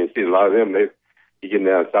Cajun country, and see a lot of them. You get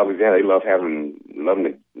down in South Louisiana, they love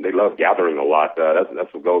gathering a lot.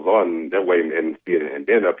 That's what goes on their way, and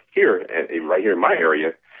then up here, right here in my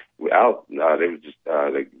area,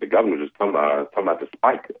 the governor was just talking about the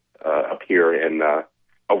spike up here and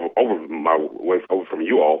over my way over from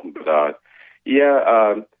you all. But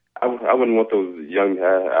I wouldn't want those young.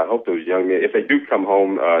 I hope those young men, if they do come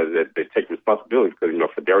home, that they take responsibility because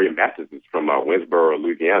Fedarian Mathis is from Winsboro,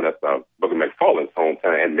 Louisiana. That's Booker McFarland's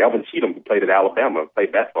hometown, and Melvin Cheatham, who played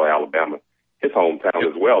basketball at Alabama, his hometown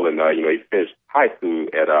as well. And he finished high school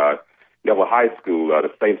at Neville High School,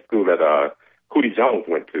 the same school that Hootie Jones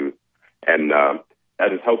went to. And I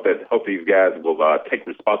just hope these guys will take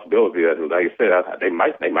responsibility. Like I said, they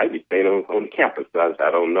might be staying on campus.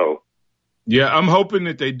 I don't know. Yeah, I'm hoping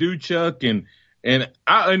that they do, Chuck, and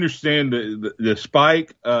I understand the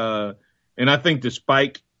spike, and I think the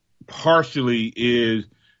spike partially is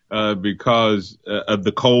because of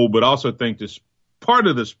the cold, but also think this part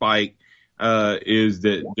of the spike is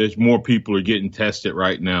that there's more people are getting tested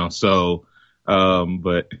right now. So,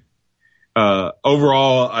 but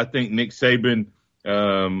overall, I think Nick Saban,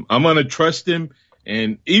 I'm gonna trust him,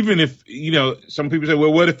 and even if some people say,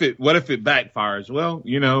 well, what if it backfires? Well,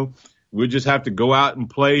 we'll just have to go out and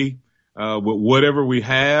play with whatever we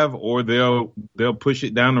have, or they'll push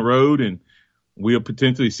it down the road, and we'll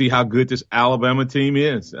potentially see how good this Alabama team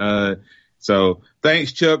is. So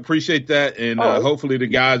thanks, Chuck. Appreciate that, and hopefully the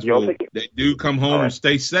guys that do come home and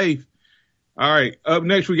stay safe. All right. Up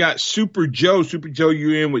next, we got Super Joe. Super Joe,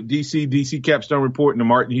 you in with DC Capstone Report and the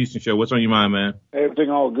Martin Houston Show. What's on your mind, man? Everything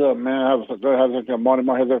all good, man. How's everything? Morning,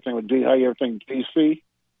 how's everything with D? How you everything, DC?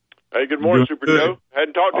 Hey, good morning, Super Joe.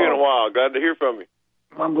 Hadn't talked to you in a while. Glad to hear from you.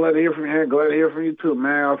 I'm glad to hear from you. Glad to hear from you too,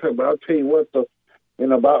 man. But I'll tell you what,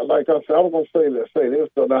 about like I said, I was gonna say this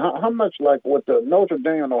though. How much like with the Notre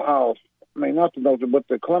Dame and Ohio? I mean, not the Notre, but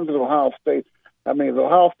the Clemson Ohio State. I mean, is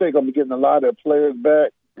Ohio State gonna be getting a lot of their players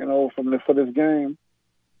back? For this game.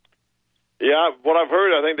 Yeah, what I've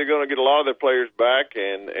heard, I think they're going to get a lot of their players back,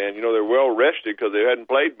 and they're well rested because they hadn't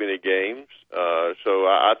played many games. So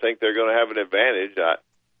I think they're going to have an advantage.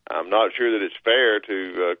 I'm not sure that it's fair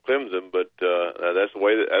to Clemson, but that's the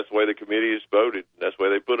way the committee is voted. That's the way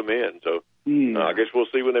they put them in. So I guess we'll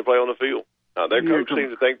see when they play on the field. Their coach seems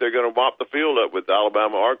to think they're going to mop the field up with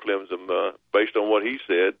Alabama or Clemson, based on what he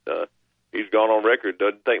said. He's gone on record,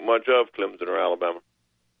 doesn't think much of Clemson or Alabama.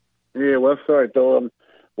 Yeah, well, that's right, though.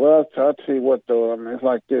 I'll tell you what, though. I mean, it's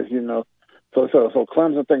like this, So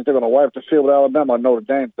Clemson thinks they're going to wipe the field with Alabama, or Notre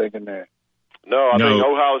Dame thinking that? No, I think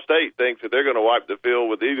Ohio State thinks that they're going to wipe the field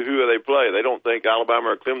with either who they play. They don't think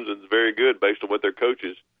Alabama or Clemson's very good based on what their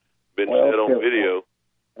coaches been said on video.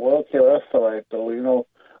 Well, okay, that's all right, though.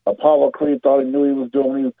 Apollo Creed thought he knew he was doing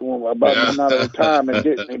what he was doing about not retirement,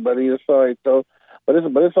 didn't he? But he was all right, though. But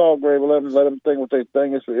it's all great. We'll let them think what they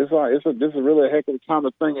think. This is really a heck of a time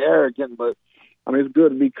to think arrogant, but I mean it's good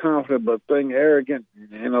to be confident, but think arrogant,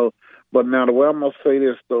 But now the way I'm gonna say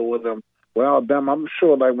this though with them, Alabama, I'm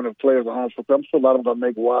sure like when the players are home, I'm sure a lot of them gonna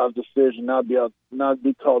make wise decisions, not to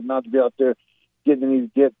be out there getting these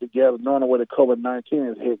get together, knowing where the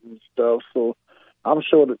COVID-19 is hitting and stuff. So I'm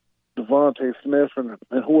sure that Devontae Smith and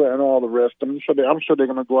all the rest, I'm sure they're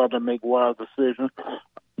gonna go out there and make wise decisions.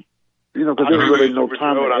 Because there's really no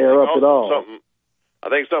time to air up at all. I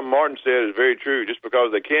think something Martin said is very true. Just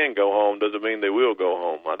because they can go home doesn't mean they will go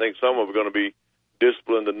home. I think some of them are going to be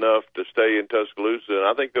disciplined enough to stay in Tuscaloosa, and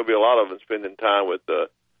I think there'll be a lot of them spending time with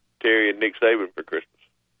Terry and Nick Saban for Christmas.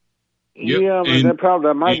 Yep. Yeah,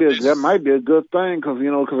 that might be a good thing because we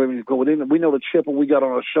know the chip we got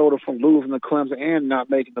on our shoulder from losing to Clemson and not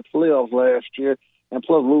making the playoffs last year, and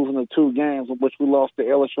plus losing the 2 games which we lost to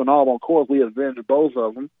LSU and Auburn. Of course, we avenged both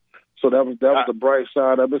of them. So that was the bright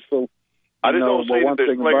side of it. So I just don't see that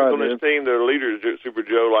there's players on this team that are leaders, Super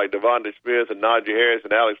Joe, like Devontae Smith and Najee Harris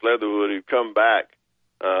and Alex Leatherwood, who come back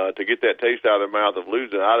to get that taste out of their mouth of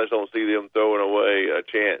losing. I just don't see them throwing away a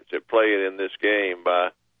chance at playing in this game by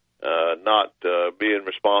not being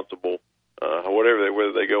responsible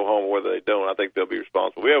whether they go home or whether they don't. I think they'll be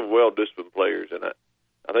responsible. We have well-disciplined players, and I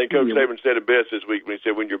think Coach Saban said it best this week when he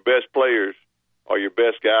said, when your best players are your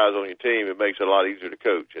best guys on your team, it makes it a lot easier to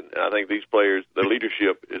coach. And I think these players, the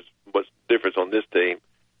leadership is what's the difference on this team.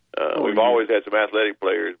 We've always had some athletic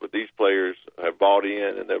players, but these players have bought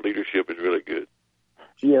in, and their leadership is really good.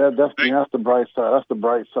 Yeah, that's the bright side. That's the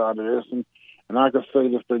bright side of this. And I can say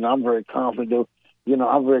this thing, I'm very confident.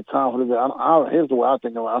 I'm very confident that here's the way I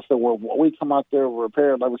think of it. I said, well, we come out there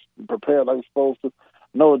prepared like we're supposed to.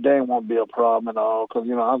 Notre Dame won't be a problem at all because,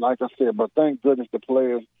 like I said, but thank goodness the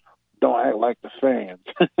players don't act like the fans.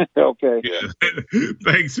 Okay. Yeah.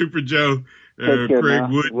 Thanks, Super Joe. Craig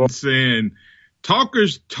Wooden saying,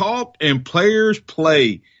 talkers talk and players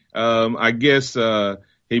play. I guess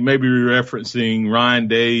he may be referencing Ryan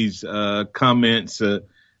Day's comments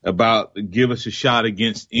about give us a shot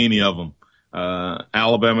against any of them.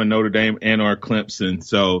 Alabama, Notre Dame, and or Clemson.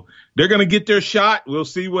 So they're going to get their shot. We'll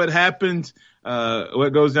see what happens, what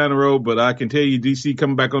goes down the road. But I can tell you, DC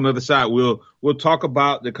coming back on the other side. We'll talk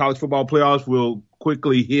about the college football playoffs. We'll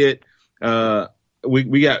quickly hit.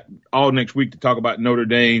 We got all next week to talk about Notre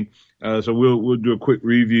Dame. So we'll do a quick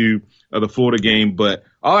review of the Florida game. But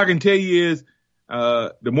all I can tell you is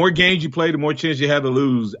the more games you play, the more chance you have to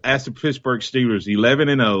lose. Ask the Pittsburgh Steelers,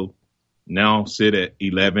 11-0, now sit at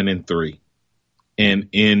 11-3. And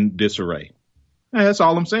in disarray. That's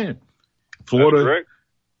all I'm saying. Florida,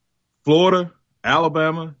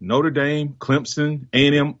 Alabama, Notre Dame, Clemson,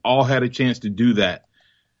 A&M all had a chance to do that.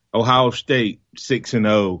 Ohio State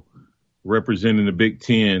 6-0, representing the Big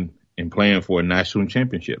Ten and playing for a national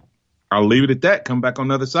championship. I'll leave it at that. Come back on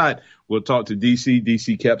the other side. We'll talk to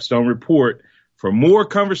DC Capstone Report for more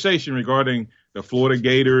conversation regarding the Florida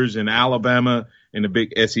Gators and Alabama in the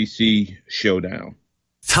big SEC showdown.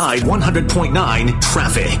 Tide 100.9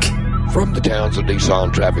 traffic. From the Townsend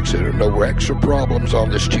Nissan Traffic Center, no wrecks or problems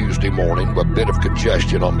on this Tuesday morning, but a bit of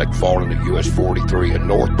congestion on McFarland at US 43 in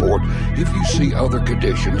Northport. If you see other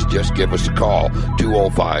conditions, just give us a call,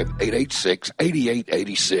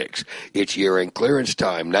 205-886-8886. It's year-end clearance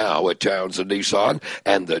time now at Townsend Nissan,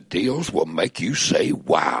 and the deals will make you say,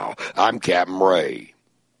 wow. I'm Captain Ray.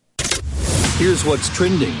 Here's what's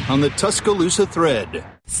trending on the Tuscaloosa thread.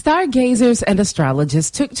 Stargazers and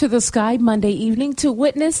astrologists took to the sky Monday evening to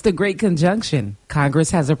witness the Great Conjunction.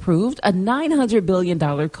 Congress has approved a $900 billion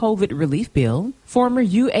COVID relief bill. Former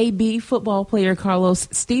UAB football player Carlos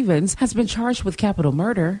Stevens has been charged with capital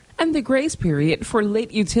murder, and the grace period for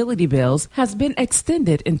late utility bills has been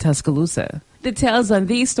extended in Tuscaloosa. Details on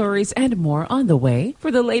these stories and more on the way.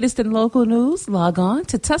 For the latest in local news, log on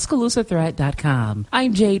to TuscaloosaThread.com.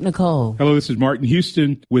 I'm Jade Nicole. Hello, this is Martin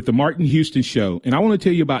Houston with The Martin Houston Show, and I want to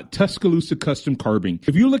tell you about Tuscaloosa Custom Curbing.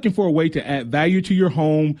 If you're looking for a way to add value to your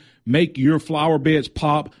home, make your flower beds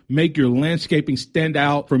pop, make your landscaping stand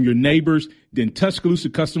out from your neighbors, then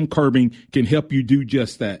Tuscaloosa Custom Curbing can help you do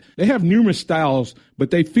just that. They have numerous styles,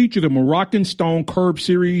 but they feature the Moroccan Stone Curb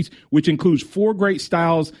series, which includes 4 great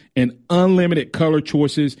styles and unlimited color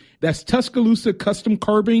choices. That's Tuscaloosa Custom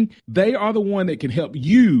Curbing. They are the one that can help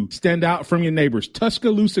you stand out from your neighbors.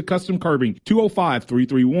 Tuscaloosa Custom Curbing,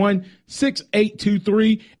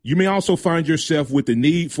 205-331-6823. You may also find yourself with the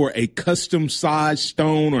need for a custom size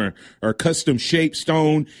stone or custom shaped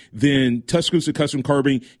stone. Then Tuscaloosa Custom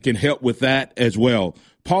Curbing can help with that as well.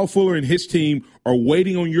 Paul Fuller and his team are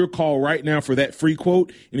waiting on your call right now for that free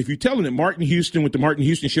quote. And if you tell them that Martin Houston with the Martin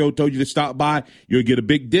Houston Show told you to stop by, you'll get a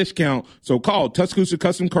big discount. So call Tuscaloosa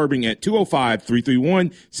Custom Curbing at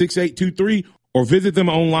 205-331-6823 or visit them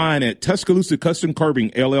online at Tuscaloosa Custom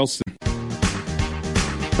Curbing LLC.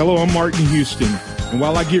 Hello, I'm Martin Houston. And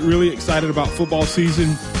while I get really excited about football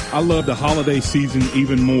season, I love the holiday season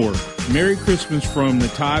even more. Merry Christmas from the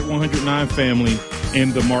Tide 109 family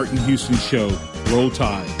and the Martin Houston Show. Roll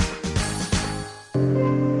Tide.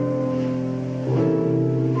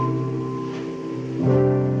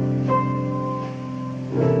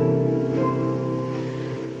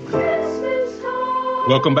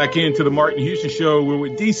 Welcome back into the Martin Houston Show. We're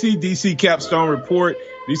with DC Capstone Report.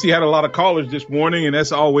 DC had a lot of callers this morning, and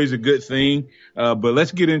that's always a good thing. But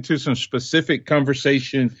let's get into some specific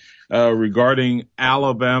conversation regarding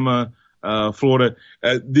Alabama, Florida.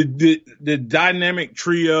 The dynamic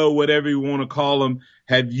trio, whatever you want to call them,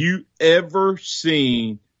 have you ever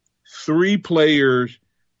seen 3 players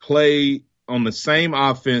play on the same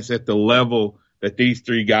offense at the level that these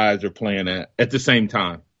 3 guys are playing at the same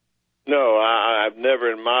time? No, I've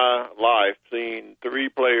never in my life seen 3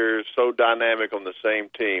 players so dynamic on the same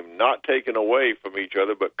team, not taken away from each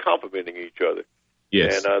other, but complementing each other.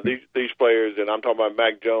 Yes. And these players, and I'm talking about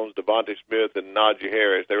Mac Jones, Devontae Smith, and Najee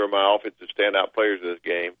Harris, they were my offensive standout players of this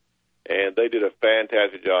game. and they did a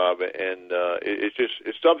fantastic job. And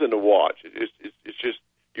it's something to watch. It's just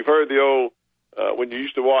you've heard the old when you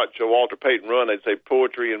used to watch Walter Payton run, they'd say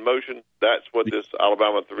poetry in motion. That's what this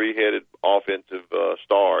Alabama three-headed offensive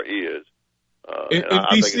star is. And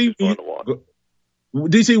I think it's just fun to watch.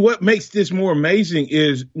 DC, what makes this more amazing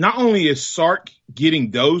is not only is Sark getting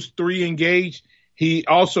those three engaged, he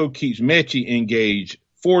also keeps Mechie engaged,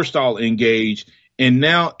 Forstall engaged, and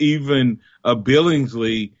now even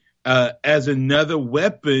Billingsley as another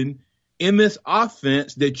weapon in this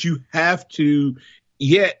offense that you have to.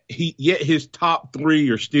 Yet his top three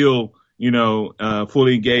are still,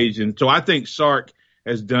 fully engaged, and so I think Sark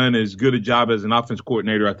has done as good a job as an offense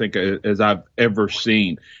coordinator, I think, as I've ever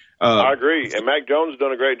seen. I agree. And Mac Jones has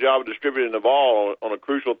done a great job of distributing the ball on a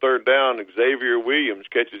crucial third down. Xavier Williams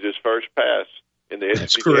catches his first pass in the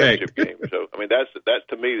SEC championship game. So, I mean, that's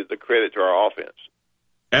to me the credit to our offense.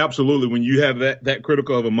 Absolutely. When you have that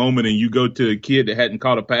critical of a moment and you go to a kid that hadn't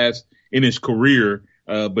caught a pass in his career,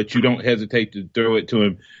 but you don't hesitate to throw it to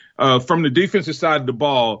him. From the defensive side of the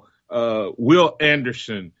ball, Will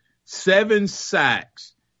Anderson, 7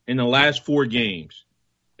 sacks in the last 4 games.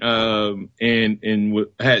 And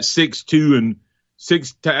had 6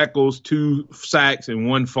 tackles, 2 sacks, and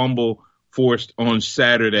 1 fumble forced on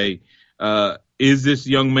Saturday. Is this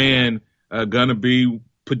young man going to be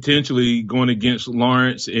potentially going against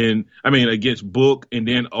against Book, and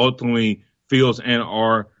then ultimately Fields and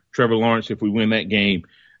Trevor Lawrence if we win that game?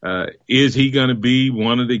 Is he going to be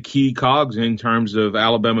one of the key cogs in terms of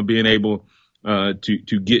Alabama being able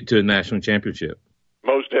to get to a national championship?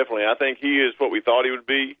 Most definitely. I think he is what we thought he would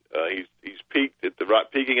be. He's peaking at the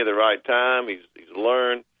right time. He's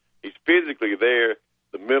learned. He's physically there.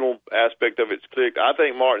 The mental aspect of it's clicked. I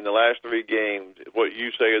think, Martin, the last 3 games, what you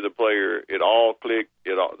say as a player, it all clicked.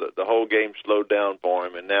 The whole game slowed down for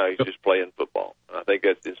him, and now he's just playing football. And I think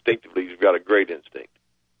that's instinctively he's got a great instinct.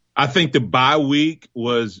 I think the bye week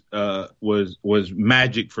was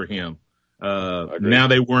magic for him. Now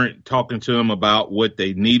they weren't talking to him about what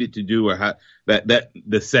they needed to do or how that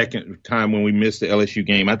the second time when we missed the LSU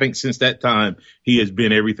game. I think since that time he has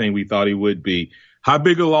been everything we thought he would be. How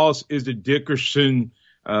big a loss is the Dickerson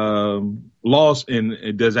loss,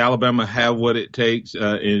 and does Alabama have what it takes?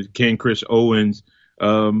 And can Chris Owens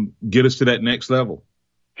get us to that next level?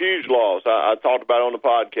 Huge loss. I talked about it on the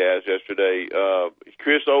podcast yesterday.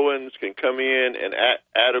 Chris Owens can come in and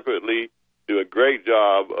adequately do a great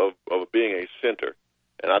job of being a center.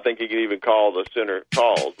 And I think he can even call the center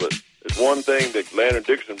calls. But there's one thing that Landon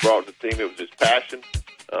Dickerson brought to the team. It was his passion.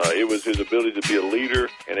 It was his ability to be a leader.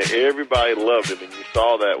 And everybody loved him. And you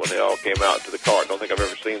saw that when they all came out to the cart. I don't think I've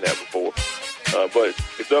ever seen that before. But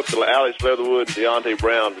it's up to Alex Leatherwood and Deontay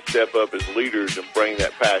Brown to step up as leaders and bring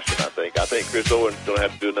that passion, I think. I think Chris Owens is going to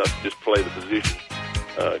have to do enough to just play the position.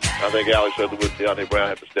 I think Alex Leatherwood and Deontay Brown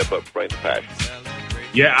have to step up and bring the passion.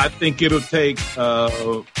 Yeah, I think it'll take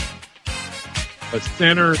a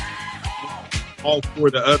center, all 4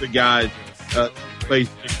 of the other guys play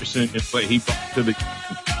Dickerson and what he brought to the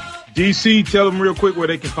DC. Tell them real quick where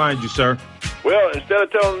they can find you, sir. Well, instead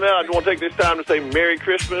of telling them that, I just want to take this time to say Merry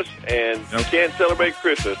Christmas, and you can't celebrate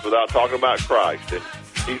Christmas without talking about Christ. And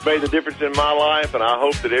he's made the difference in my life, and I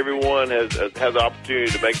hope that everyone has the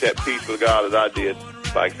opportunity to make that peace with God as I did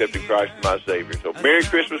by accepting Christ as my Savior. So Merry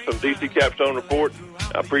Christmas from DC Capstone Report.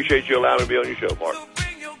 I appreciate you allowing me to be on your show, Mark.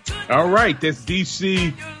 All right, that's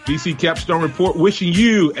DC Capstone Report wishing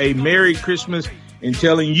you a Merry Christmas and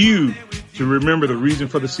telling you to remember the reason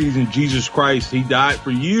for the season, Jesus Christ. He died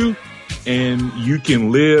for you, and you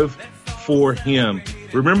can live for him.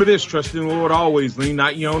 Remember this, trust in the Lord always, lean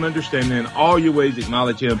not your own understanding, in all your ways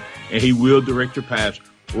acknowledge him, and he will direct your paths.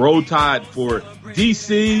 Roll Tide. For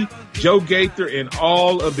DC, Joe Gaither, and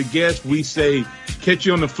all of the guests, we say catch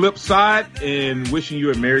you on the flip side and wishing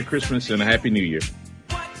you a Merry Christmas and a Happy New Year.